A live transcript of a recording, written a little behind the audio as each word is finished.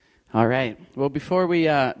All right. Well, before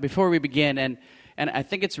we begin, and I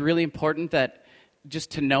think it's really important that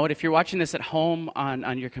just to note, if you're watching this at home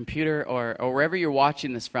on your computer or wherever you're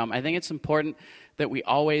watching this from, I think it's important that we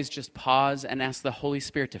always just pause and ask the Holy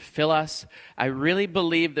Spirit to fill us. I really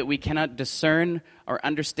believe that we cannot discern or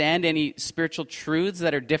understand any spiritual truths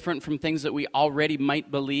that are different from things that we already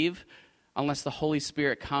might believe unless the Holy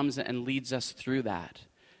Spirit comes and leads us through that.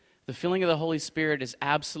 The filling of the Holy Spirit is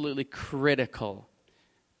absolutely critical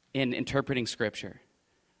in interpreting Scripture.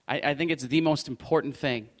 I think it's the most important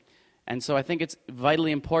thing. And so I think it's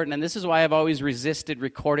vitally important. And this is why I've always resisted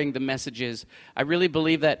recording the messages. I really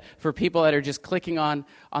believe that for people that are just clicking on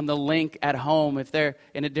the link at home, if they're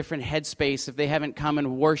in a different headspace, if they haven't come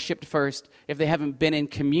and worshiped first, if they haven't been in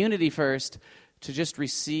community first, to just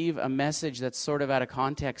receive a message that's sort of out of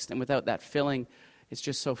context and without that filling, it's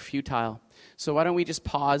just so futile. So why don't we just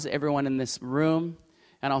pause, everyone in this room?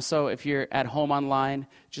 And also, if you're at home online,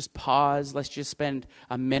 just pause. Let's just spend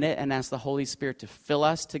a minute and ask the Holy Spirit to fill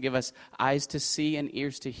us, to give us eyes to see and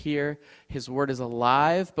ears to hear. His word is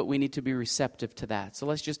alive, but we need to be receptive to that. So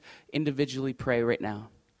let's just individually pray right now.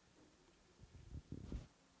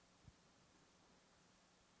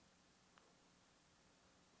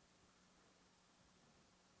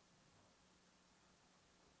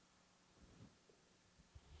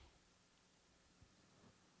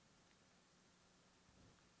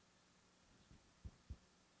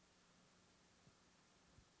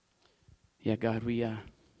 Yeah, God, we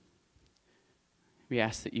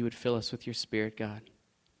ask that you would fill us with your Spirit, God.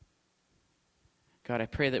 God, I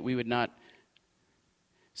pray that we would not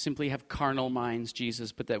simply have carnal minds,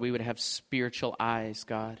 Jesus, but that we would have spiritual eyes,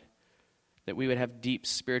 God. That we would have deep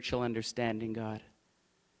spiritual understanding, God.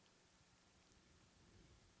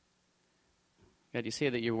 God, you say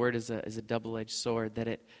that your word is a double-edged sword, that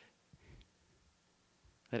it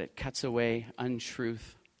cuts away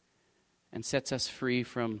untruth and sets us free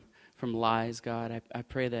from lies, God. I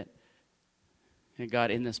pray that, God,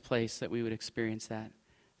 in this place that we would experience that.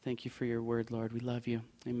 Thank you for your word, Lord. We love you.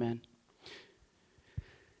 Amen.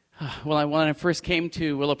 Well, when I first came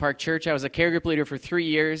to Willow Park Church, I was a care group leader for 3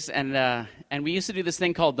 years, and we used to do this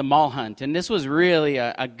thing called the mall hunt, and this was really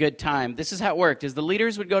a good time. This is how it worked, is the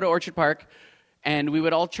leaders would go to Orchard Park, and we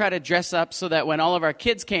would all try to dress up so that when all of our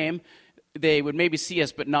kids came, they would maybe see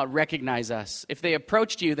us but not recognize us. If they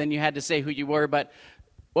approached you, then you had to say who you were, but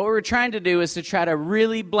what we were trying to do is to try to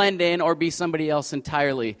really blend in or be somebody else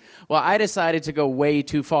entirely. Well, I decided to go way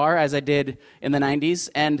too far, as I did in the 90s,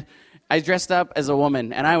 and I dressed up as a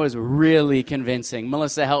woman, and I was really convincing.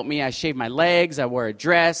 Melissa helped me. I shaved my legs. I wore a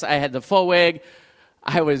dress. I had the full wig.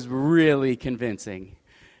 I was really convincing.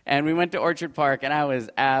 And we went to Orchard Park, and I was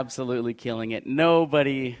absolutely killing it.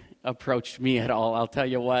 Nobody approached me at all, I'll tell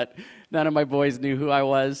you what. None of my boys knew who I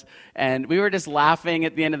was. And we were just laughing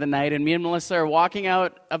at the end of the night. And me and Melissa are walking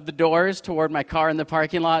out of the doors toward my car in the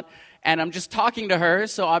parking lot. And I'm just talking to her.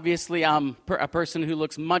 So obviously I'm a person who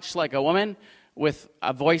looks much like a woman with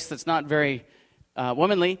a voice that's not very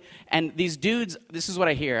womanly. And these dudes, this is what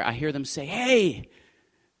I hear. I hear them say, "Hey,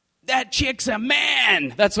 that chick's a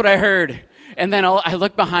man." That's what I heard. And then I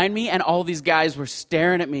look behind me, and all these guys were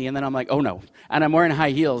staring at me. And then I'm like, oh, no. And I'm wearing high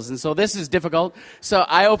heels. And so this is difficult. So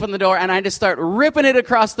I open the door, and I just start ripping it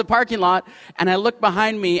across the parking lot. And I look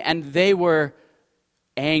behind me, and they were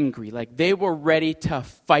angry. Like, they were ready to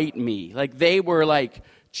fight me. Like, they were, like,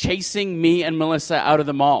 chasing me and Melissa out of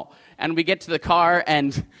the mall. And we get to the car,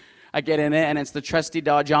 and I get in it, and it's the trusty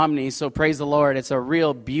Dodge Omni. So praise the Lord. It's a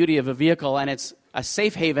real beauty of a vehicle, and it's a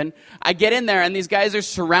safe haven. I get in there, and these guys are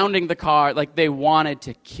surrounding the car like they wanted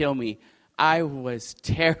to kill me. I was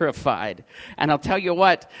terrified. And I'll tell you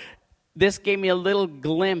what, this gave me a little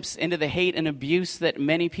glimpse into the hate and abuse that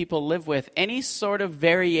many people live with. Any sort of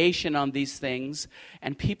variation on these things,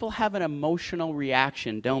 and people have an emotional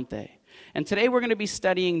reaction, don't they? And today we're going to be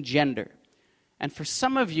studying gender. And for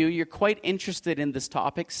some of you, you're quite interested in this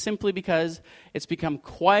topic simply because it's become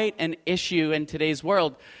quite an issue in today's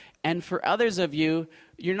world. And for others of you,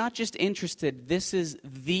 you're not just interested. This is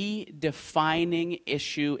the defining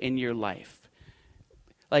issue in your life.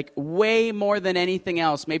 Like way more than anything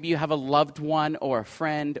else. Maybe you have a loved one or a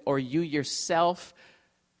friend or you yourself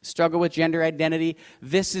struggle with gender identity.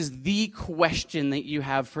 This is the question that you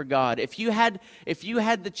have for God. If you had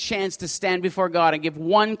the chance to stand before God and give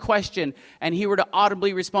one question and he were to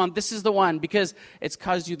audibly respond, this is the one, because it's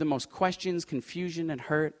caused you the most questions, confusion, and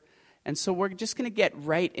hurt. And so we're just going to get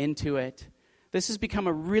right into it. This has become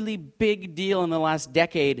a really big deal in the last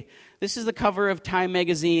decade. This is the cover of Time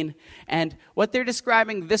magazine. And what they're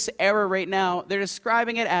describing this era right now, they're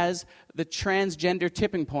describing it as the transgender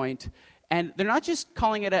tipping point. And they're not just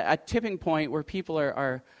calling it a tipping point where people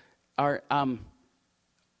are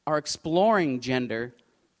are exploring gender,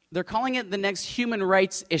 they're calling it the next human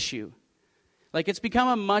rights issue. Like, it's become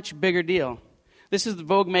a much bigger deal. This is the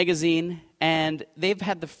Vogue magazine, and they've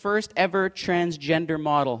had the first ever transgender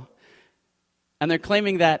model. And they're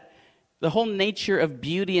claiming that the whole nature of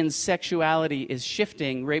beauty and sexuality is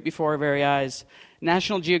shifting right before our very eyes.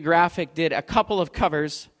 National Geographic did a couple of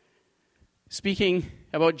covers speaking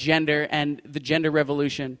about gender and the gender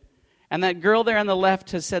revolution. And that girl there on the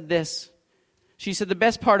left has said this. She said, the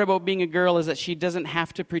best part about being a girl is that she doesn't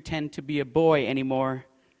have to pretend to be a boy anymore.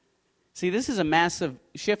 See, this is a massive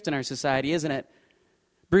shift in our society, isn't it?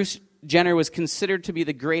 Bruce Jenner was considered to be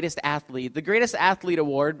the greatest athlete. The greatest athlete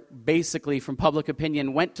award, basically from public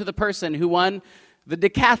opinion, went to the person who won the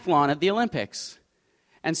decathlon at the Olympics.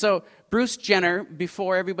 And so Bruce Jenner,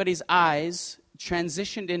 before everybody's eyes,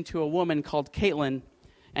 transitioned into a woman called Caitlyn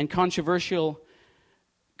and controversially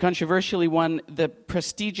won the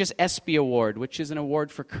prestigious ESPY Award, which is an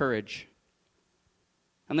award for courage.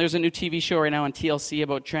 And there's a new TV show right now on TLC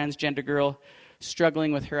about transgender girl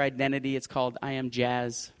struggling with her identity. It's called I Am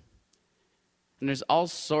Jazz. And there's all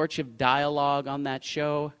sorts of dialogue on that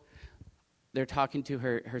show. They're talking to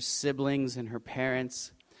her siblings and her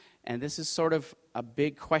parents. And this is sort of a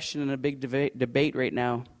big question and a big debate right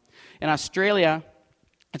now. In Australia,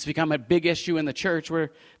 it's become a big issue in the church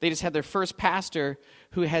where they just had their first pastor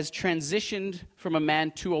who has transitioned from a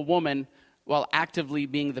man to a woman while actively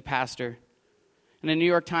being the pastor. And the New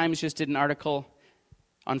York Times just did an article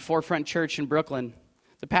on Forefront Church in Brooklyn.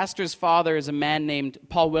 The pastor's father is a man named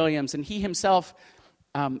Paul Williams, and he himself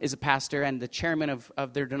is a pastor and the chairman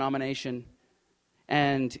of their denomination.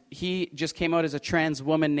 And he just came out as a trans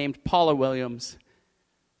woman named Paula Williams.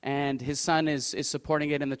 And his son is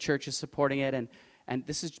supporting it, and the church is supporting it. And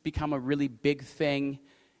this has become a really big thing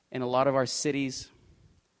in a lot of our cities.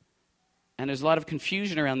 And there's a lot of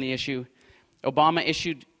confusion around the issue. Obama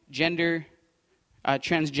issued transgender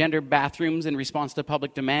bathrooms in response to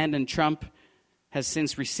public demand, and Trump has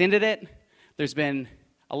since rescinded it. There's been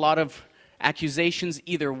a lot of accusations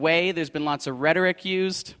either way. There's been lots of rhetoric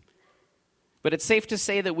used. But it's safe to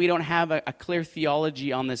say that we don't have a clear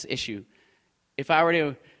theology on this issue. If I were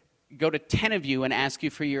to go to 10 of you and ask you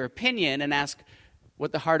for your opinion and ask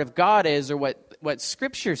what the heart of God is or what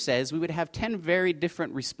Scripture says, we would have 10 very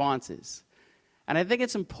different responses. And I think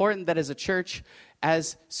it's important that as a church,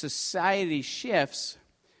 as society shifts,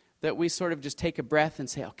 that we sort of just take a breath and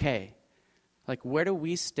say, okay, like, where do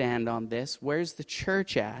we stand on this? Where's the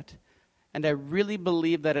church at? And I really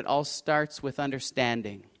believe that it all starts with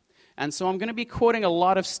understanding. And so I'm going to be quoting a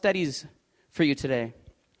lot of studies for you today.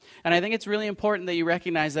 And I think it's really important that you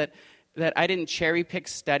recognize that I didn't cherry pick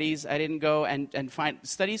studies. I didn't go and find...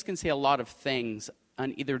 Studies can say a lot of things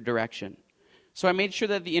on either direction. So I made sure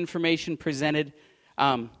that the information presented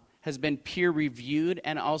has been peer-reviewed,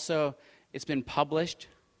 and also it's been published.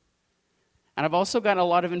 And I've also got a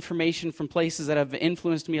lot of information from places that have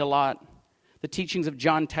influenced me a lot. The teachings of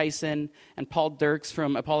John Tyson and Paul Dirks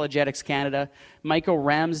from Apologetics Canada, Michael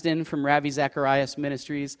Ramsden from Ravi Zacharias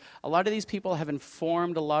Ministries. A lot of these people have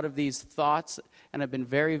informed a lot of these thoughts and have been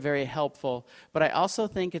very, very helpful. But I also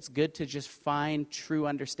think it's good to just find true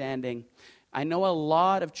understanding. I know a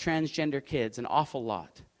lot of transgender kids, an awful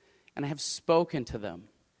lot, and I have spoken to them.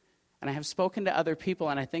 And I have spoken to other people,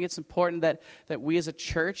 and I think it's important that we as a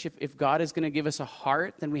church, if God is going to give us a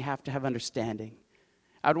heart, then we have to have understanding.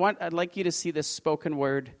 I'd like you to see this spoken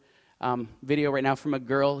word video right now from a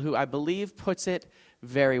girl who I believe puts it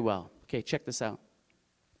very well. Okay, check this out.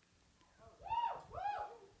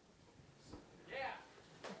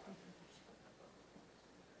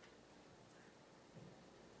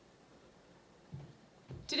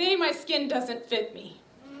 Today my skin doesn't fit me.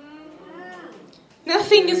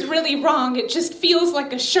 Nothing is really wrong, it just feels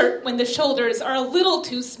like a shirt when the shoulders are a little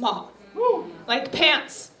too small. Like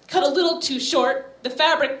pants, cut a little too short, the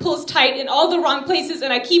fabric pulls tight in all the wrong places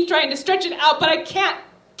and I keep trying to stretch it out, but I can't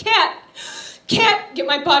get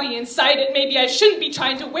my body inside it. Maybe I shouldn't be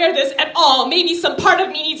trying to wear this at all. Maybe some part of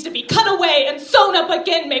me needs to be cut away and sewn up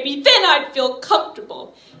again. Maybe then I'd feel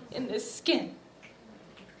comfortable in this skin.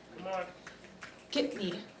 Get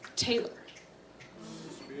me tailor.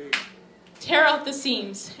 Tear out the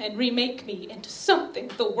seams and remake me into something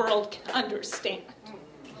the world can understand.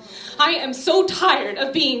 I am so tired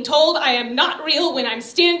of being told I am not real when I'm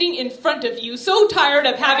standing in front of you. So tired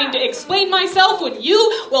of having to explain myself when you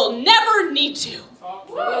will never need to.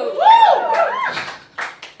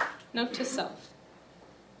 Note to self.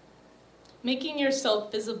 Making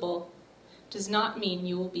yourself visible does not mean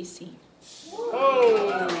you will be seen.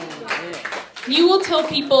 You will tell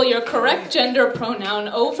people your correct gender pronoun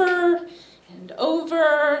over and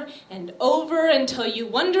over and over until you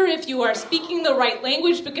wonder if you are speaking the right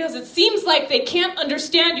language because it seems like they can't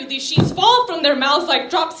understand you. These sheets fall from their mouths like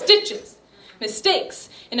dropped stitches, mistakes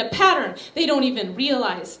in a pattern they don't even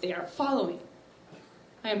realize they are following.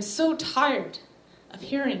 I am so tired of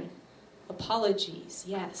hearing apologies.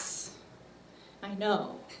 Yes, I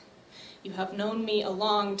know. You have known me a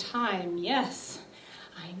long time. Yes,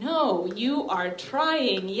 I know. You are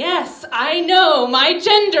trying. Yes, I know. My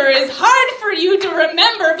gender is hard for you to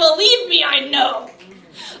remember. Believe me, I know.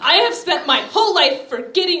 I have spent my whole life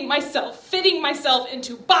forgetting myself, fitting myself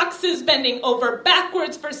into boxes, bending over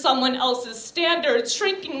backwards for someone else's standards,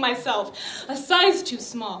 shrinking myself a size too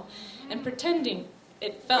small, and pretending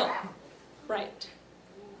it felt right.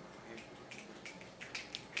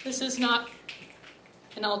 This is not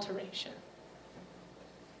an alteration.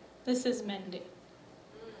 This is mending.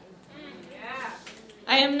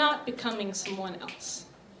 I am not becoming someone else.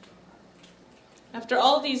 After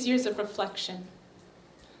all these years of reflection,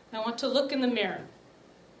 I want to look in the mirror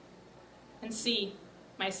and see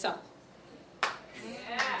myself.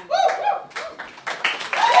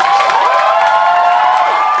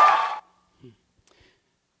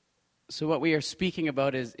 So what we are speaking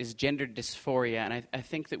about is gender dysphoria, and I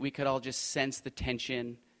think that we could all just sense the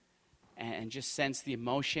tension and just sense the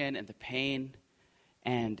emotion and the pain,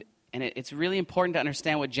 and it's really important to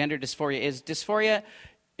understand what gender dysphoria is. Dysphoria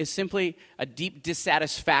is simply a deep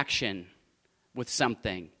dissatisfaction with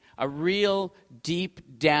something, a real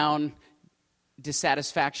deep down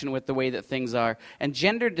dissatisfaction with the way that things are. And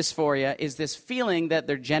gender dysphoria is this feeling that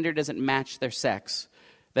their gender doesn't match their sex.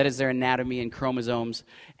 That is their anatomy and chromosomes.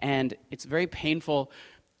 And it's very painful.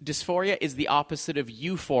 Dysphoria is the opposite of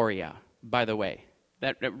euphoria, by the way.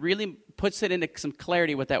 That really puts it into some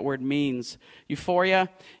clarity what that word means. Euphoria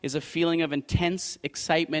is a feeling of intense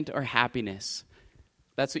excitement or happiness.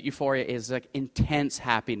 That's what euphoria is, like intense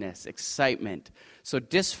happiness, excitement. So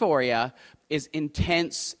dysphoria is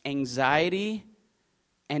intense anxiety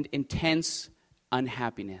and intense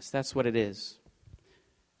unhappiness. That's what it is.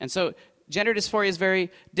 And so gender dysphoria is very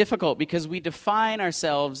difficult because we define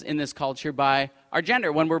ourselves in this culture by our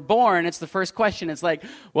gender. When we're born, it's the first question. It's like,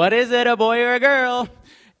 what is it, a boy or a girl?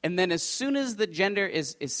 And then as soon as the gender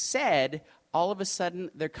is said, all of a sudden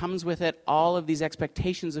there comes with it all of these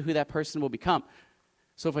expectations of who that person will become.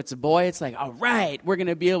 So if it's a boy, it's like, all right, we're going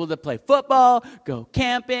to be able to play football, go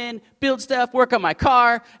camping, build stuff, work on my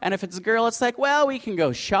car. And if it's a girl, it's like, well, we can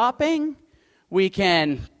go shopping. We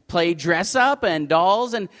can play dress up and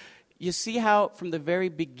dolls. And you see how from the very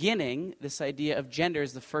beginning, this idea of gender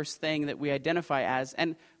is the first thing that we identify as.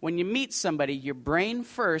 And when you meet somebody, your brain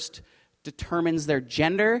first determines their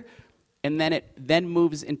gender, and then it then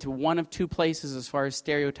moves into one of two places as far as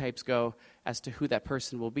stereotypes go as to who that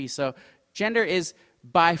person will be. So gender is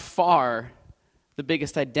by far the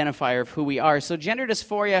biggest identifier of who we are. So gender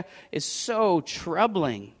dysphoria is so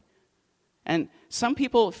troubling. And some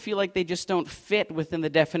people feel like they just don't fit within the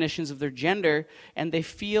definitions of their gender, and they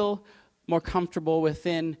feel more comfortable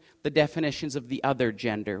within the definitions of the other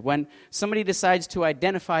gender. When somebody decides to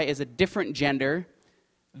identify as a different gender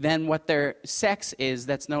than what their sex is,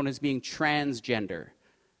 that's known as being transgender.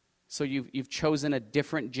 So you've chosen a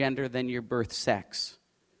different gender than your birth sex.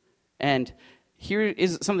 And here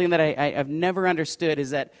is something that I've never understood,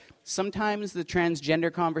 is that sometimes the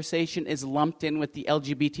transgender conversation is lumped in with the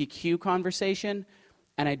LGBTQ conversation,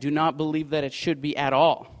 and I do not believe that it should be at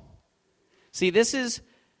all. See, this is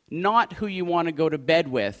not who you want to go to bed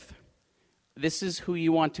with. This is who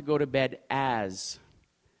you want to go to bed as.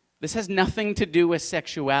 This has nothing to do with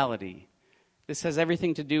sexuality. This has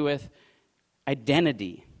everything to do with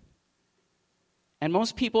identity. And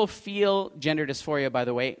most people feel gender dysphoria, by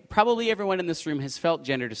the way. Probably everyone in this room has felt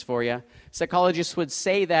gender dysphoria. Psychologists would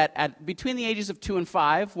say that between the ages of 2 and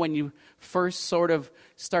 5, when you first sort of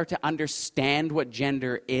start to understand what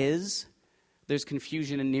gender is, there's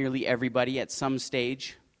confusion in nearly everybody at some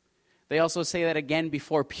stage. They also say that again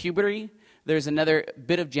before puberty, there's another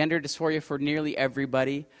bit of gender dysphoria for nearly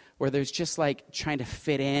everybody, where there's just like trying to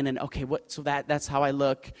fit in and, okay, so that's how I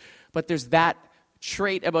look. But there's that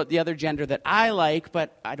trait about the other gender that I like,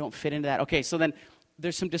 but I don't fit into that. Okay, so then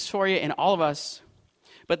there's some dysphoria in all of us.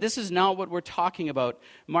 But this is not what we're talking about.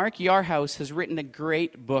 Mark Yarhouse has written a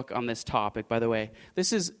great book on this topic, by the way.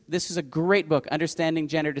 This is a great book, Understanding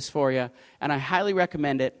Gender Dysphoria, and I highly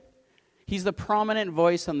recommend it. He's the prominent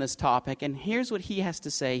voice on this topic, and here's what he has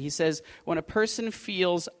to say. He says, when a person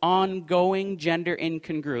feels ongoing gender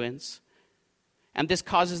incongruence, and this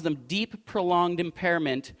causes them deep, prolonged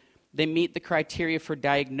impairment, they meet the criteria for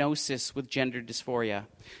diagnosis with gender dysphoria.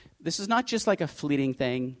 This is not just like a fleeting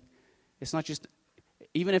thing. It's not just,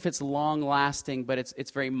 even if it's long-lasting, but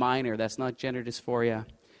it's very minor, that's not gender dysphoria.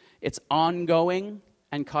 It's ongoing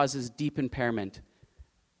and causes deep impairment.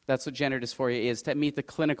 That's what gender dysphoria is, to meet the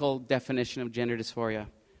clinical definition of gender dysphoria.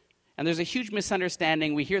 And there's a huge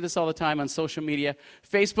misunderstanding. We hear this all the time on social media.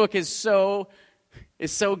 Facebook is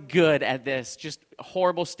so good at this, just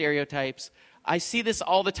horrible stereotypes. I see this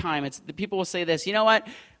all the time. The people will say this, you know what?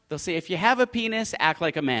 They'll say, if you have a penis, act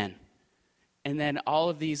like a man. And then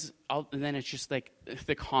and then it's just like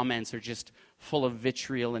the comments are just full of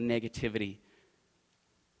vitriol and negativity.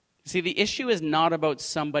 See, the issue is not about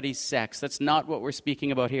somebody's sex. That's not what we're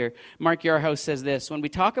speaking about here. Mark Yarhouse says this, when we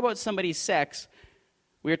talk about somebody's sex,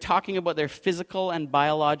 we are talking about their physical and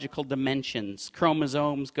biological dimensions,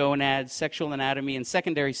 chromosomes, gonads, sexual anatomy, and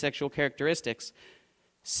secondary sexual characteristics.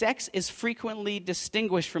 Sex is frequently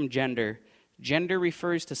distinguished from gender. Gender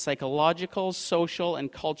refers to psychological, social,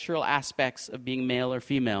 and cultural aspects of being male or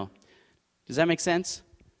female. Does that make sense?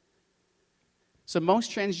 So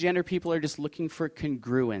most transgender people are just looking for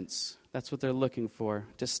congruence. That's what they're looking for,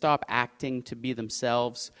 to stop acting, to be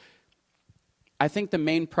themselves. I think the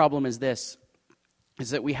main problem is this, is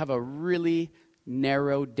that we have a really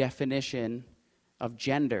narrow definition of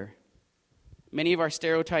gender. Many of our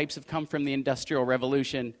stereotypes have come from the Industrial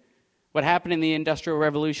Revolution. What happened in the Industrial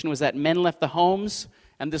Revolution was that men left the homes,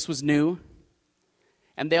 and this was new,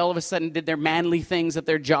 and they all of a sudden did their manly things at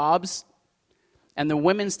their jobs, and the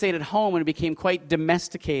women stayed at home and became quite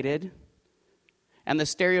domesticated, and the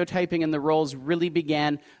stereotyping and the roles really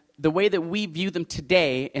began the way that we view them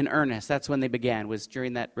today in earnest. That's when they began, was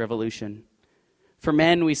during that revolution. For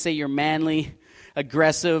men, we say you're manly,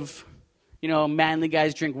 aggressive. You know, manly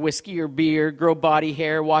guys drink whiskey or beer, grow body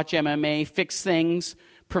hair, watch MMA, fix things,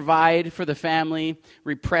 provide for the family,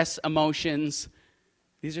 repress emotions.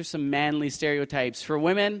 These are some manly stereotypes. For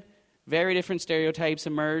women, very different stereotypes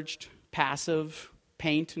emerged. Passive,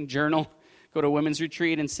 paint and journal, go to a women's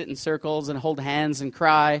retreat and sit in circles and hold hands and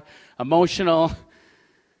cry. Emotional.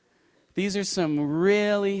 These are some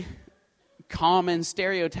really common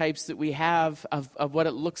stereotypes that we have of what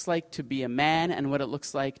it looks like to be a man and what it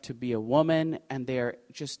looks like to be a woman, and they're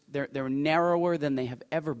narrower than they have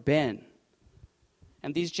ever been.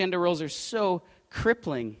 And these gender roles are so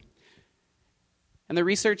crippling. And the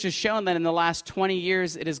research has shown that in the last 20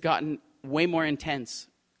 years, it has gotten way more intense.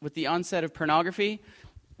 With the onset of pornography,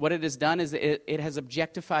 what it has done is it has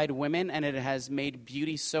objectified women, and it has made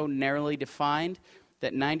beauty so narrowly defined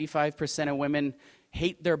that 95% of women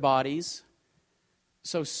hate their bodies.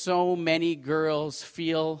 So many girls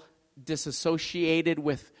feel disassociated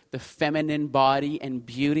with the feminine body and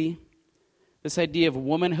beauty. This idea of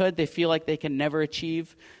womanhood, they feel like they can never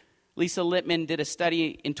achieve. Lisa Littman did a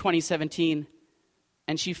study in 2017,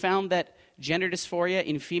 and she found that gender dysphoria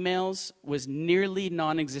in females was nearly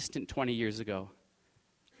non-existent 20 years ago.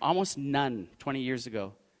 Almost none 20 years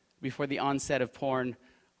ago, before the onset of porn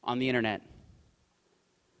on the internet.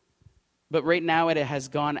 But right now it has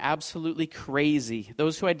gone absolutely crazy.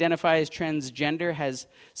 Those who identify as transgender has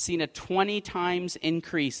seen a 20 times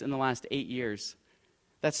increase in the last 8 years.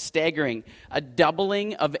 That's staggering. A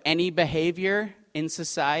doubling of any behavior in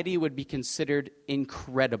society would be considered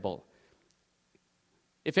incredible.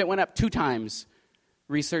 If it went up 2 times,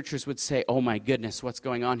 researchers would say, oh my goodness, what's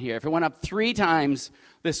going on here? If it went up 3 times,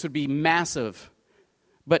 this would be massive.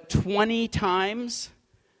 But 20 times?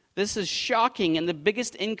 This is shocking, and the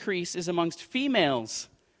biggest increase is amongst females.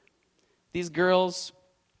 These girls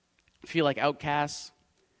feel like outcasts,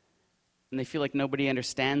 and they feel like nobody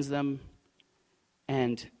understands them,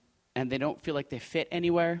 and they don't feel like they fit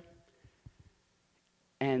anywhere,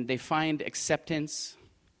 and they find acceptance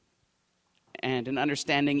and an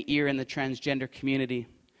understanding ear in the transgender community.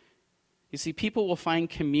 You see, people will find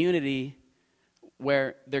community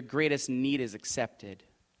where their greatest need is accepted.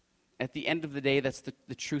 At the end of the day, that's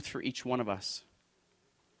the truth for each one of us.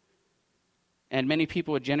 And many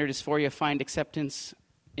people with gender dysphoria find acceptance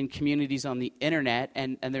in communities on the internet,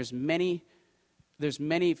 and there's many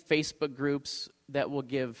Facebook groups that will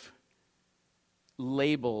give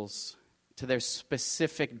labels to their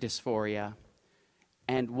specific dysphoria.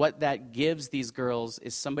 And what that gives these girls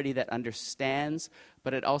is somebody that understands,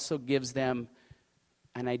 but it also gives them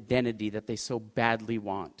an identity that they so badly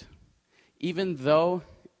want. Even though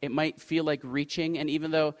it might feel like reaching, and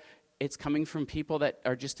even though it's coming from people that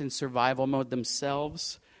are just in survival mode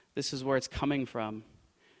themselves, this is where it's coming from.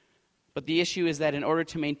 But the issue is that in order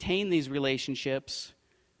to maintain these relationships,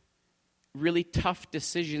 really tough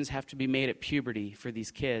decisions have to be made at puberty for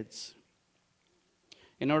these kids.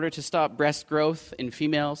 In order to stop breast growth in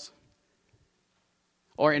females,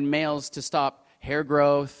 or in males to stop hair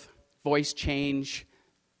growth, voice change,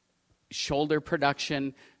 shoulder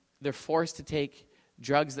production. They're forced to take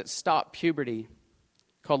drugs that stop puberty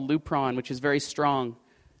called Lupron, which is very strong.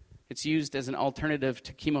 It's used as an alternative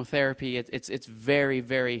to chemotherapy. It's very,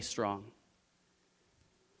 very strong.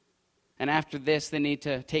 And after this, they need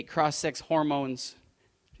to take cross-sex hormones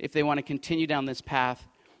if they want to continue down this path.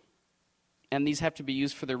 And these have to be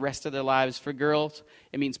used for the rest of their lives. For girls,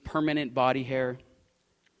 it means permanent body hair.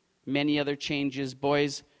 Many other changes.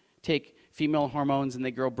 Boys take female hormones and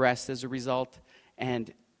they grow breasts as a result.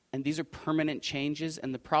 And these are permanent changes.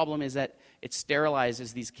 And the problem is that it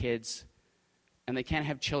sterilizes these kids and they can't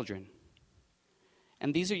have children.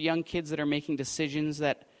 And these are young kids that are making decisions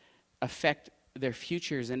that affect their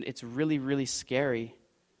futures, and it's really, really scary.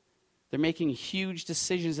 They're making huge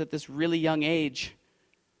decisions at this really young age.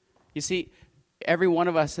 You see, every one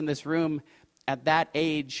of us in this room at that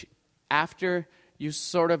age, after you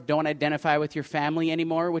sort of don't identify with your family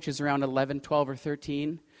anymore, which is around 11, 12, or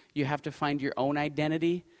 13, you have to find your own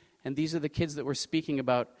identity. And these are the kids that we're speaking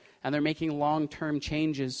about, and they're making long-term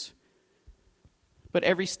changes. But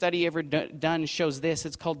every study ever done shows this.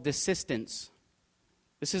 It's called desistance.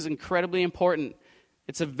 This is incredibly important.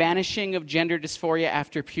 It's a vanishing of gender dysphoria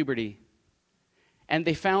after puberty. And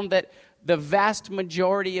they found that the vast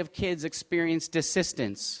majority of kids experience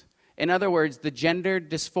desistance. In other words, the gender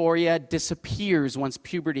dysphoria disappears once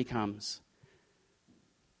puberty comes.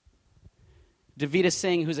 Davida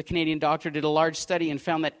Singh, who's a Canadian doctor, did a large study and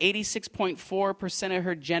found that 86.4% of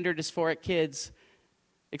her gender dysphoric kids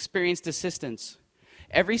experienced desistance.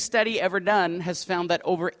 Every study ever done has found that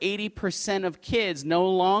over 80% of kids no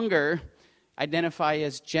longer identify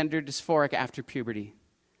as gender dysphoric after puberty.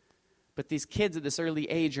 But these kids at this early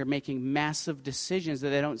age are making massive decisions that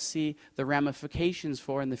they don't see the ramifications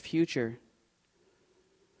for in the future.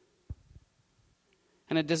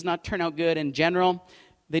 And it does not turn out good. In general,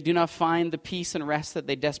 they do not find the peace and rest that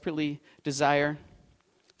they desperately desire.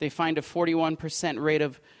 They find a 41% rate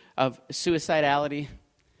of suicidality.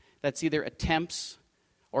 That's either attempts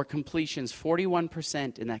or completions,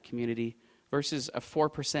 41% in that community versus a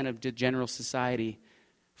 4% of the general society.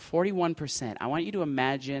 41%. I want you to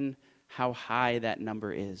imagine how high that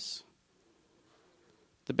number is.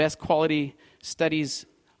 The best quality studies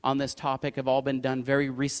on this topic have all been done very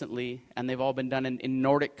recently, and they've all been done in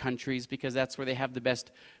Nordic countries because that's where they have the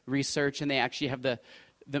best research and they actually have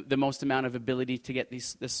the most amount of ability to get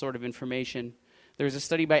this sort of information. There was a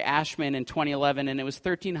study by Ashman in 2011, and it was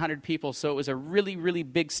 1,300 people, so it was a really, really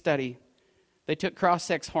big study. They took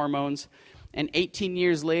cross-sex hormones, and 18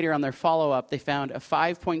 years later on their follow-up, they found a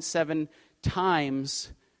 5.7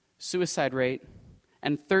 times suicide rate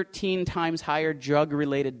and 13 times higher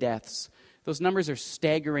drug-related deaths. Those numbers are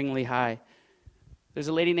staggeringly high. There's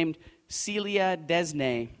a lady named Celia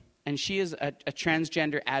Desnay, and she is a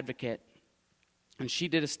transgender advocate, and she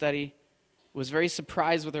did a study, was very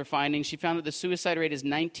surprised with her findings. She found that the suicide rate is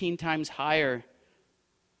 19 times higher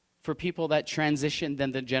for people that transition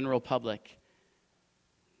than the general public.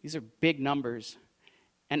 These are big numbers.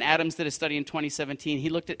 And Adams did a study in 2017. He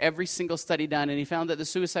looked at every single study done, and he found that the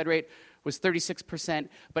suicide rate was 36%,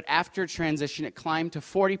 but after transition, it climbed to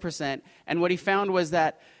 40%. And what he found was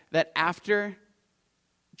that after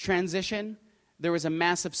transition, there was a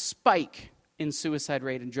massive spike in suicide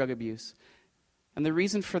rate and drug abuse. And the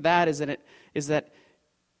reason for that is that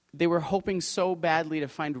they were hoping so badly to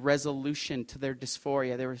find resolution to their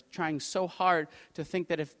dysphoria. They were trying so hard to think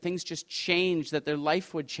that if things just changed, that their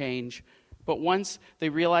life would change. But once they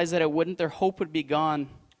realized that it wouldn't, their hope would be gone.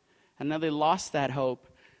 And now they lost that hope.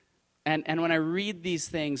 And when I read these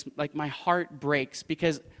things, like my heart breaks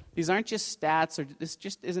because these aren't just stats or this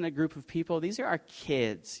just isn't a group of people. These are our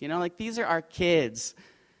kids. These are our kids.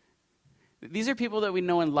 These are people that we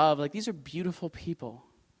know and love. These are beautiful people.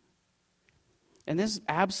 And this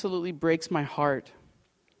absolutely breaks my heart.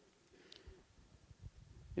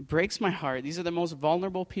 It breaks my heart. These are the most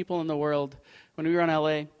vulnerable people in the world. When we were in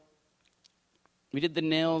LA, we did the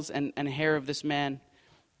nails and hair of this man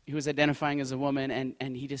who was identifying as a woman,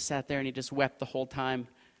 and he just sat there and he just wept the whole time.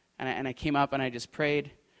 And I came up and I just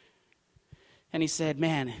prayed. And he said,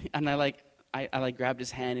 man, and I grabbed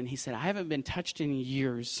his hand and he said, I haven't been touched in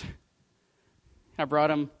years. I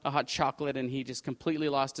brought him a hot chocolate, and he just completely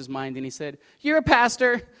lost his mind. And he said, you're a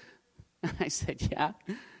pastor. And I said, yeah.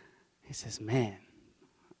 He says, man,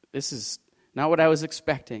 this is not what I was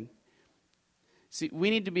expecting. See, we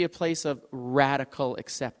need to be a place of radical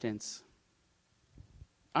acceptance.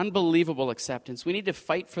 Unbelievable acceptance. We need to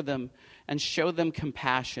fight for them and show them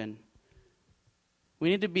compassion. We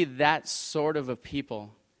need to be that sort of a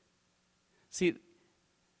people. See,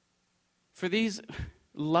 for these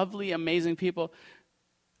lovely, amazing people,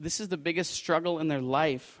 this is the biggest struggle in their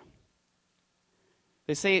life.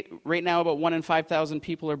 They say right now about 1 in 5,000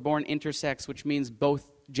 people are born intersex, which means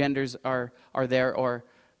both genders are there, or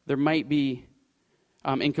there might be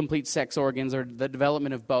incomplete sex organs or the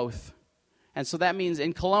development of both. And so that means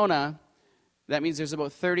in Kelowna, that means there's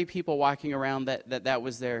about 30 people walking around that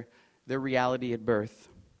was their reality at birth.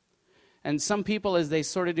 And some people, as they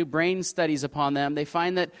sort of do brain studies upon them, they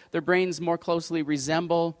find that their brains more closely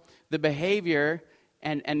resemble the behavior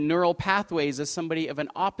and neural pathways of somebody of an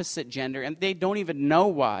opposite gender, and they don't even know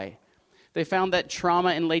why. They found that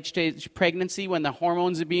trauma in late-stage pregnancy, when the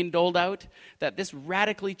hormones are being doled out, that this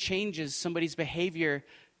radically changes somebody's behavior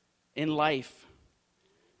in life.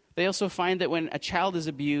 They also find that when a child is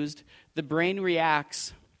abused, the brain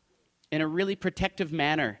reacts in a really protective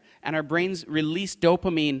manner, and our brains release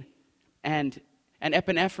dopamine and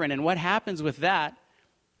epinephrine. And what happens with that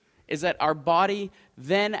is that our body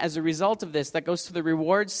then, as a result of this, that goes to the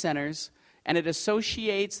reward centers, and it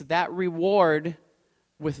associates that reward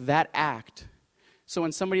with that act. So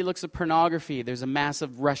when somebody looks at pornography, there's a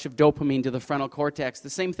massive rush of dopamine to the frontal cortex. The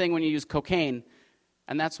same thing when you use cocaine,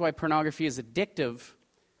 and that's why pornography is addictive.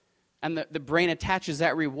 And the brain attaches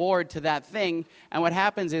that reward to that thing. And what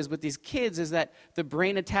happens is with these kids is that the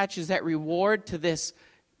brain attaches that reward to this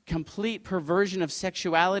complete perversion of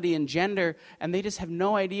sexuality and gender, and they just have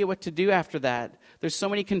no idea what to do after that. There's so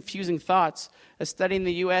many confusing thoughts. A study in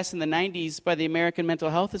the U.S. in the 90s by the American Mental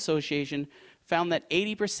Health Association found that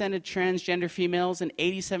 80% of transgender females and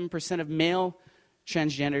 87% of male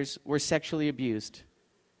transgenders were sexually abused.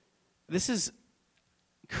 This is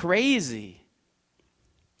crazy.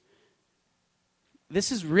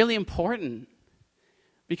 This is really important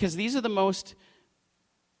because these are the most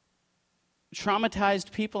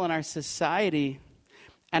traumatized people in our society,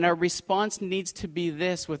 and our response needs to be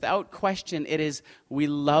this without question. It is, we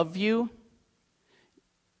love you,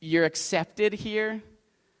 you're accepted here,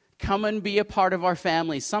 come and be a part of our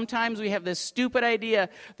family. Sometimes we have this stupid idea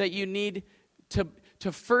that you need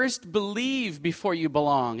to first believe before you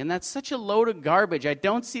belong, and that's such a load of garbage. I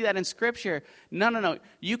don't see that in Scripture. No.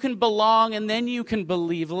 You can belong and then you can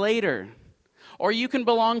believe later, or you can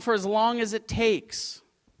belong for as long as it takes.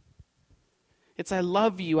 It's, I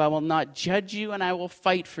love you, I will not judge you, and I will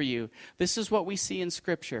fight for you. This is what we see in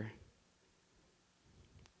Scripture.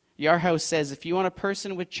 Yarhouse says, if you want a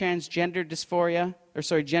person with gender dysphoria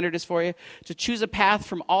to choose a path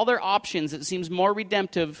from all their options that seems more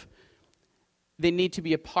redemptive, they need to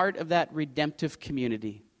be a part of that redemptive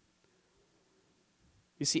community.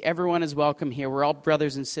 You see, everyone is welcome here. We're all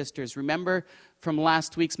brothers and sisters. Remember from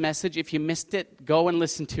last week's message, if you missed it, go and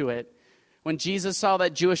listen to it. When Jesus saw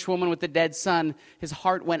that Jewish woman with the dead son, his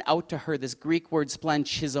heart went out to her, this Greek word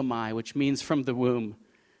splanchizomai, which means from the womb.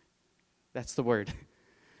 That's the word.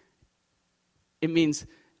 It means,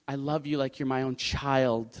 I love you like you're my own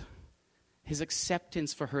child. His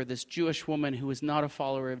acceptance for her, this Jewish woman who was not a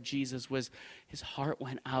follower of Jesus, was his heart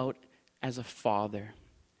went out as a father.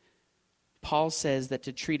 Paul says that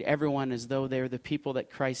to treat everyone as though they're the people that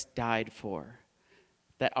Christ died for.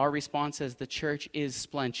 That our response as the church is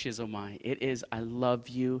splanchizomai. It is, I love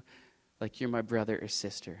you like you're my brother or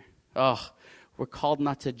sister. Oh, we're called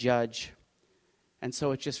not to judge. And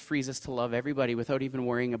so it just frees us to love everybody without even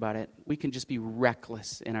worrying about it. We can just be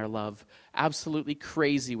reckless in our love. Absolutely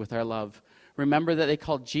crazy with our love. Remember that they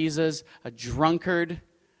called Jesus a drunkard.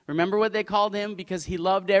 Remember what they called him? Because he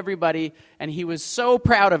loved everybody and he was so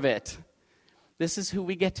proud of it. This is who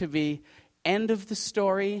we get to be. End of the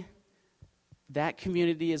story. That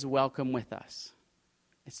community is welcome with us.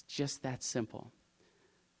 It's just that simple.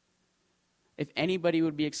 If anybody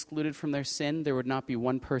would be excluded from their sin, there would not be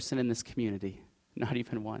one person in this community. Not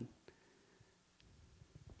even one.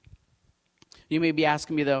 You may be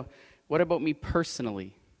asking me, though, what about me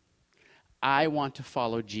personally? I want to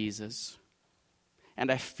follow Jesus, and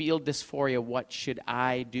I feel dysphoria. What should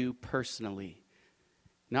I do personally?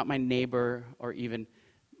 Not my neighbor or even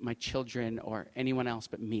my children or anyone else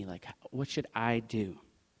but me. Like, what should I do?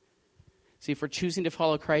 See, if we're choosing to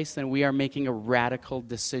follow Christ, then we are making a radical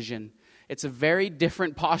decision. It's a very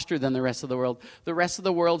different posture than the rest of the world. The rest of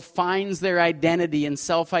the world finds their identity and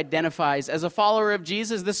self-identifies. As a follower of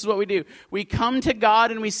Jesus, this is what we do. We come to God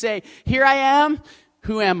and we say, here I am,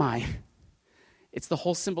 who am I? It's the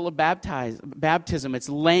whole symbol of baptism. It's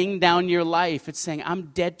laying down your life. It's saying, I'm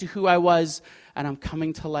dead to who I was and I'm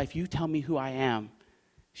coming to life. You tell me who I am.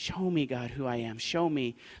 Show me, God, who I am. Show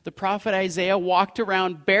me. The prophet Isaiah walked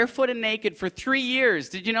around barefoot and naked for 3 years.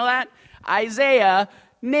 Did you know that? Isaiah,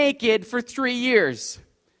 naked for 3 years.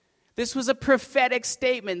 This was a prophetic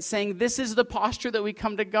statement saying this is the posture that we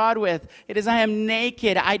come to God with. It is, I am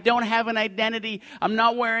naked. I don't have an identity. I'm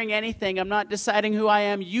not wearing anything. I'm not deciding who I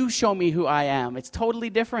am. You show me who I am. It's totally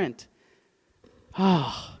different.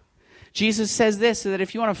 Oh, Jesus says this, so that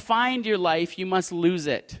if you want to find your life, you must lose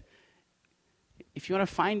it. If you want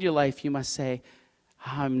to find your life, you must say,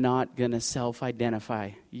 I'm not going to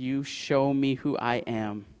self-identify. You show me who I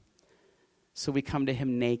am. So we come to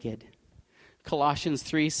him naked. Colossians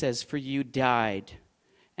 3 says, for you died,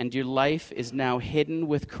 and your life is now hidden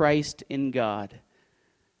with Christ in God.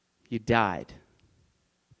 You died.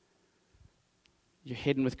 You're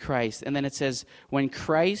hidden with Christ. And then it says, when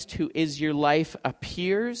Christ, who is your life,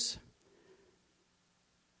 appears,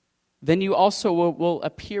 then you also will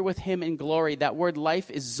appear with him in glory. That word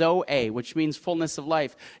life is Zoe, which means fullness of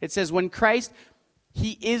life. It says, when Christ,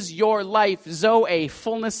 he is your life, Zoe,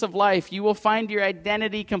 fullness of life. You will find your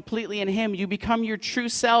identity completely in him. You become your true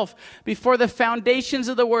self. Before the foundations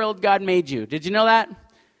of the world, God made you. Did you know that?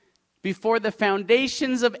 Before the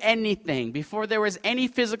foundations of anything, before there was any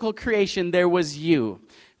physical creation, there was you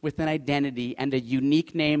with an identity and a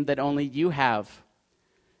unique name that only you have.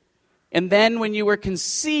 And then when you were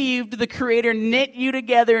conceived, the Creator knit you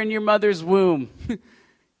together in your mother's womb.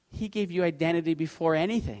 He gave you identity before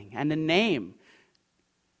anything and a name.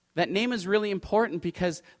 That name is really important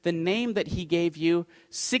because the name that he gave you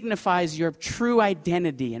signifies your true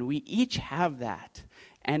identity, and we each have that.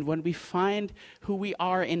 And when we find who we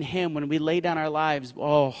are in him, when we lay down our lives,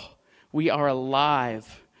 we are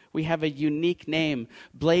alive. We have a unique name.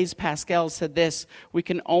 Blaise Pascal said this, we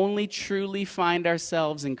can only truly find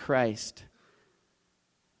ourselves in Christ.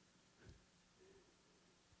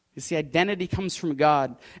 You see, identity comes from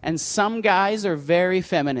God, and some guys are very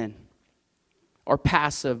feminine, or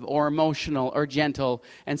passive, or emotional, or gentle,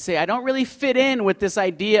 and say, I don't really fit in with this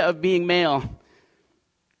idea of being male.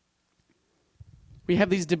 We have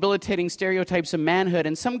these debilitating stereotypes of manhood,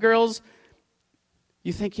 and some girls,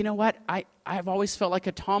 you think, you know what, I've always felt like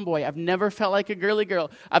a tomboy. I've never felt like a girly girl.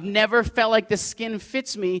 I've never felt like the skin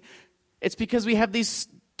fits me. It's because we have these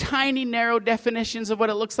tiny, narrow definitions of what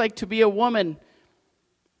it looks like to be a woman.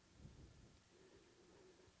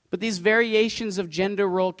 But these variations of gender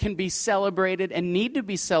role can be celebrated and need to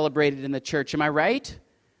be celebrated in the church. Am I right?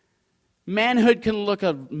 Manhood can look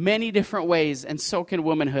of many different ways, and so can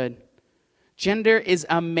womanhood. Gender is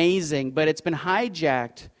amazing, but it's been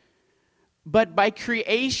hijacked. But by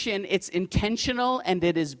creation, it's intentional and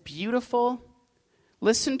it is beautiful.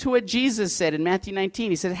 Listen to what Jesus said in Matthew 19.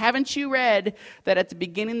 He said, haven't you read that at the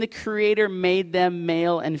beginning the Creator made them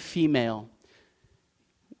male and female?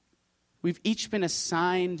 We've each been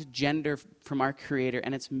assigned gender from our Creator,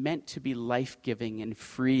 and it's meant to be life-giving and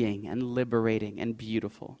freeing and liberating and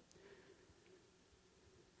beautiful.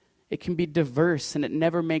 It can be diverse, and it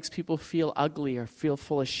never makes people feel ugly or feel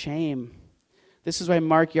full of shame. This is why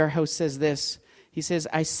Mark Yarhouse says this. He says,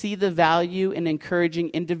 I see the value in encouraging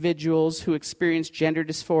individuals who experience gender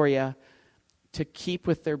dysphoria to keep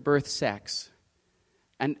with their birth sex.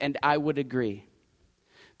 And I would agree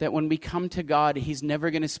that when we come to God, he's never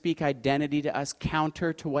going to speak identity to us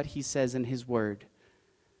counter to what he says in his word.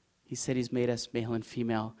 He said he's made us male and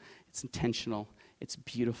female. It's intentional. It's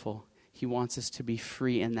beautiful. He wants us to be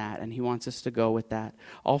free in that, and he wants us to go with that.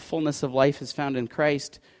 All fullness of life is found in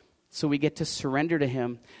Christ, so we get to surrender to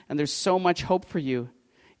him. And there's so much hope for you,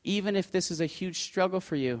 even if this is a huge struggle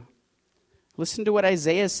for you. Listen to what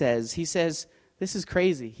Isaiah says. He says, this is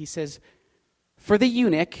crazy. He says, for the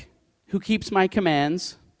eunuch who keeps my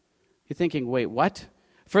commands. You're thinking, wait, what?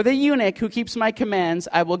 For the eunuch who keeps my commands,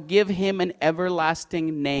 I will give him an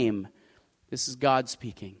everlasting name. This is God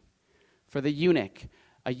speaking. For the eunuch.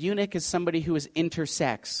 A eunuch is somebody who is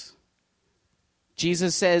intersex.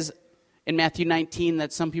 Jesus says in Matthew 19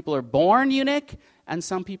 that some people are born eunuch and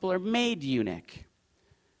some people are made eunuch.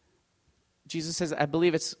 Jesus says, I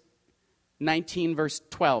believe it's 19 verse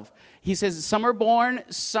 12. He says, some are born,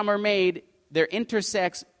 some are made. They're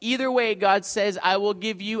intersex. Either way, God says, I will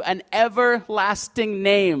give you an everlasting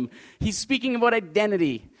name. He's speaking about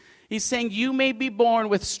identity. He's saying you may be born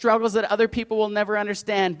with struggles that other people will never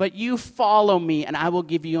understand, but you follow me and I will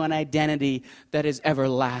give you an identity that is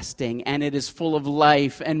everlasting and it is full of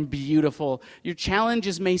life and beautiful. Your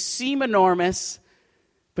challenges may seem enormous,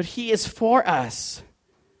 but he is for us.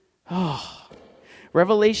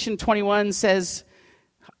 Revelation 21 says,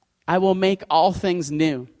 I will make all things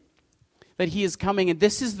new. That he is coming, and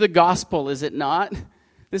this is the gospel, is it not?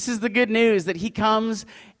 This is the good news, that he comes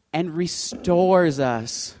and restores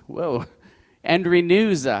us, and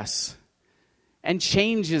renews us, and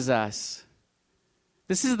changes us.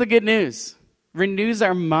 This is the good news. Renews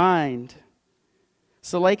our mind.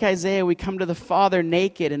 So like Isaiah, we come to the Father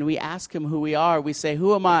naked and we ask him who we are. We say,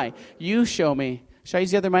 who am I? You show me. Should I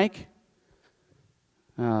use the other mic?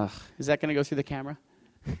 Is that going to go through the camera?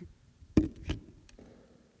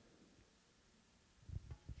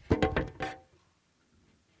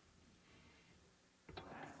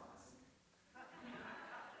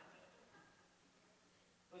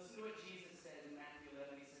 Listen to what Jesus says in Matthew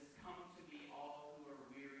 11. He says, come to me, all who are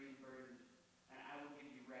weary and burdened, and I will give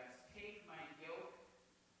you rest. Take my yoke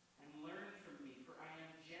and learn from me, for I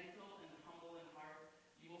am gentle and humble in heart.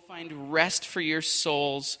 You will find rest for your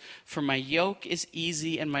souls, for my yoke is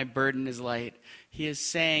easy and my burden is light. He is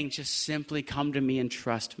saying, just simply come to me and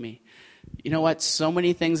trust me. You know what? So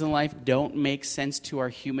many things in life don't make sense to our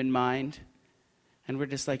human mind. And we're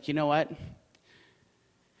just like, you know what?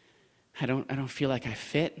 I don't feel like I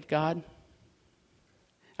fit, God.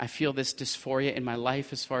 I feel this dysphoria in my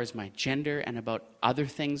life as far as my gender and about other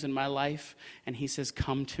things in my life. And he says,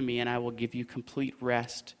 come to me and I will give you complete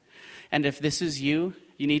rest. And if this is you,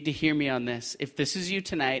 you need to hear me on this. If this is you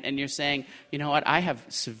tonight and you're saying, you know what, I have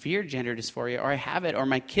severe gender dysphoria, or I have it, or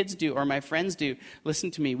my kids do, or my friends do,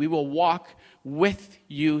 listen to me. We will walk with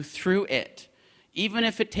you through it, even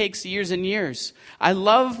if it takes years and years. I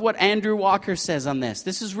love what Andrew Walker says on this.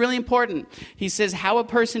 This is really important. He says, how a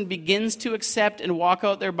person begins to accept and walk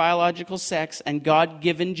out their biological sex and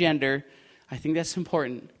God-given gender, I think that's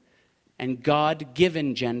important, and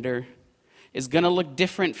God-given gender is going to look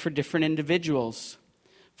different for different individuals.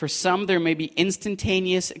 For some, there may be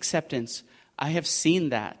instantaneous acceptance. I have seen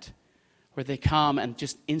that, where they come and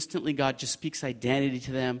just instantly God just speaks identity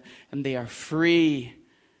to them, and they are free,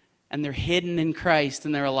 and they're hidden in Christ,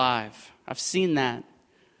 and they're alive. I've seen that.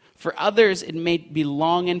 For others, it may be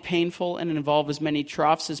long and painful and involve as many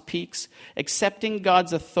troughs as peaks. Accepting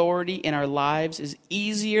God's authority in our lives is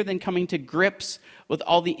easier than coming to grips with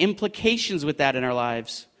all the implications with that in our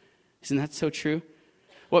lives. Isn't that so true?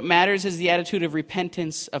 What matters is the attitude of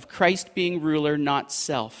repentance, of Christ being ruler, not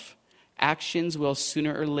self. Actions will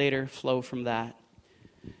sooner or later flow from that.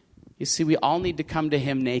 You see, we all need to come to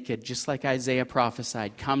him naked, just like Isaiah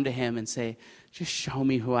prophesied. Come to him and say, just show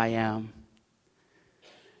me who I am.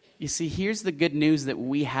 You see, here's the good news that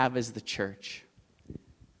we have as the church.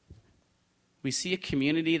 We see a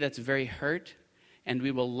community that's very hurt, and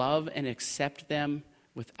we will love and accept them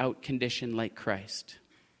without condition like Christ.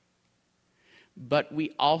 But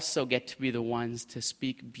we also get to be the ones to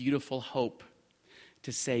speak beautiful hope,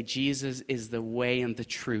 to say Jesus is the way and the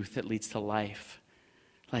truth that leads to life.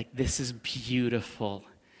 Like, this is beautiful.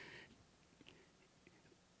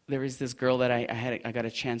 There was this girl that I got a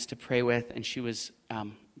chance to pray with, and she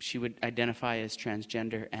would identify as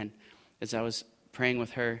transgender. And as I was praying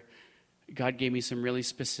with her, God gave me some really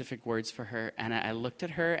specific words for her. And I looked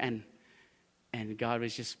at her, and God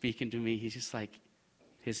was just speaking to me. He's just like,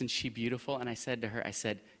 isn't she beautiful? And I said to her,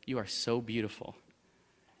 you are so beautiful.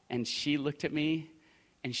 And she looked at me,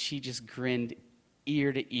 and she just grinned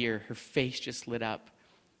ear to ear. Her face just lit up.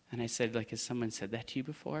 And I said, like, has someone said that to you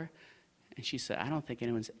before? And she said, I don't think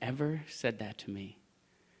anyone's ever said that to me.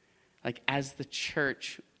 Like, as the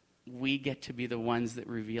church, we get to be the ones that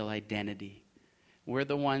reveal identity. We're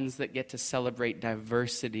the ones that get to celebrate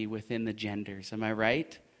diversity within the genders. Am I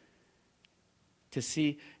right? To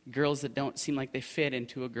see girls that don't seem like they fit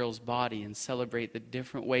into a girl's body and celebrate the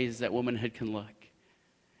different ways that womanhood can look.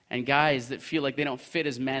 And guys that feel like they don't fit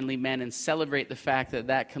as manly men and celebrate the fact that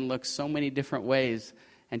that can look so many different ways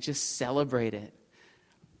and just celebrate it.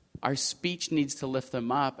 Our speech needs to lift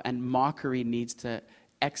them up, and mockery needs to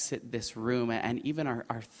exit this room, and even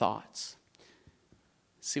our thoughts.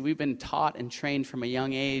 See, we've been taught and trained from a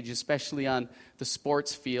young age, especially on the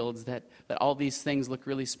sports fields, that all these things look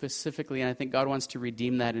really specifically, and I think God wants to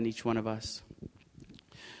redeem that in each one of us.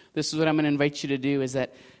 This is what I'm going to invite you to do, is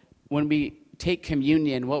that when we take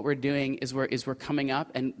communion, what we're doing is we're coming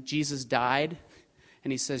up, and Jesus died,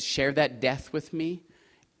 and he says, share that death with me.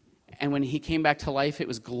 And when he came back to life, it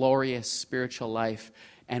was glorious spiritual life.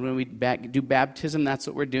 And when we do baptism, that's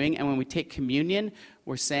what we're doing. And when we take communion,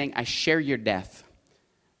 we're saying, I share your death,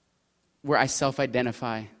 where I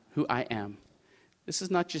self-identify who I am. This is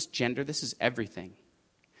not just gender, this is everything.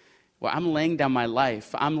 Where I'm laying down my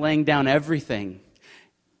life, I'm laying down everything.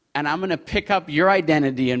 And I'm going to pick up your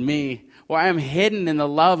identity in me, where I am hidden in the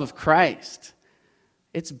love of Christ.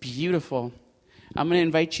 It's beautiful. I'm going to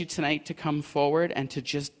invite you tonight to come forward and to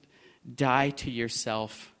just die to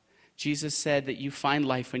yourself. Jesus said that you find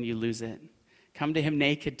life when you lose it. Come to him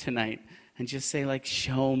naked tonight and just say, like,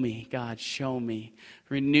 show me, God, show me.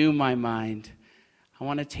 Renew my mind. I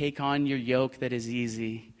want to take on your yoke that is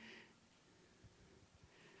easy.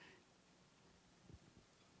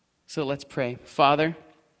 So let's pray. Father,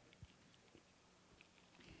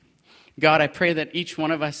 God, I pray that each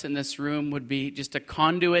one of us in this room would be just a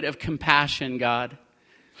conduit of compassion, God.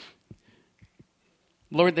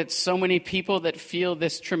 Lord, that so many people that feel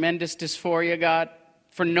this tremendous dysphoria, God,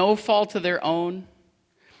 for no fault of their own,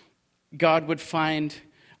 God would find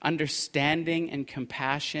understanding and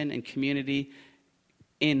compassion and community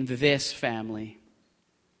in this family.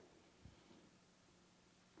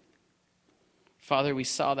 Father, we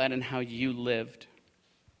saw that in how you lived.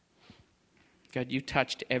 God, you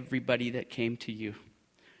touched everybody that came to you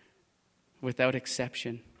without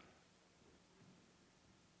exception.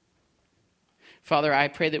 Father, I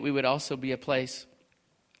pray that we would also be a place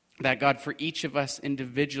that, God, for each of us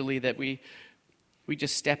individually, that we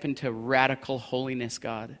just step into radical holiness,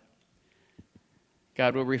 God.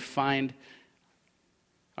 God, where we find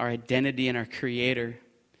our identity in our Creator.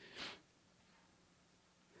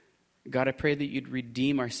 God, I pray that you'd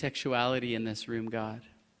redeem our sexuality in this room, God.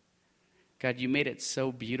 God, you made it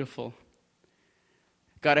so beautiful.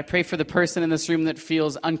 God, I pray for the person in this room that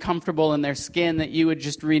feels uncomfortable in their skin, that you would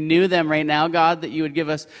just renew them right now, God, that you would give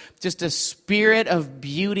us just a spirit of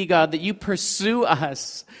beauty, God, that you pursue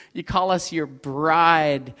us. You call us your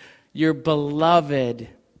bride, your beloved.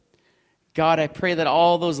 God, I pray that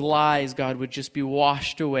all those lies, God, would just be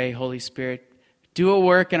washed away, Holy Spirit. Do a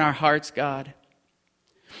work in our hearts, God.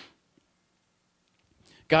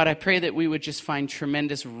 God, I pray that we would just find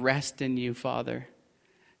tremendous rest in you, Father.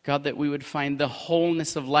 God, that we would find the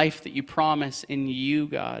wholeness of life that you promise in you,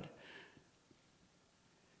 God.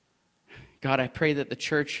 God, I pray that the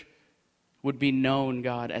church would be known,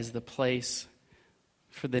 God, as the place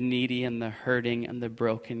for the needy and the hurting and the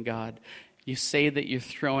broken, God. You say that you're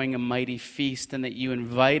throwing a mighty feast and that you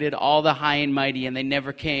invited all the high and mighty and they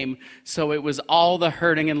never came, so it was all the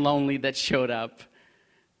hurting and lonely that showed up.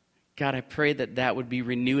 God, I pray that that would be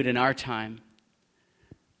renewed in our time.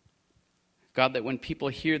 God, that when people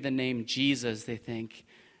hear the name Jesus, they think,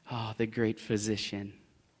 oh, the great physician,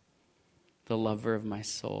 the lover of my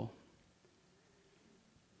soul.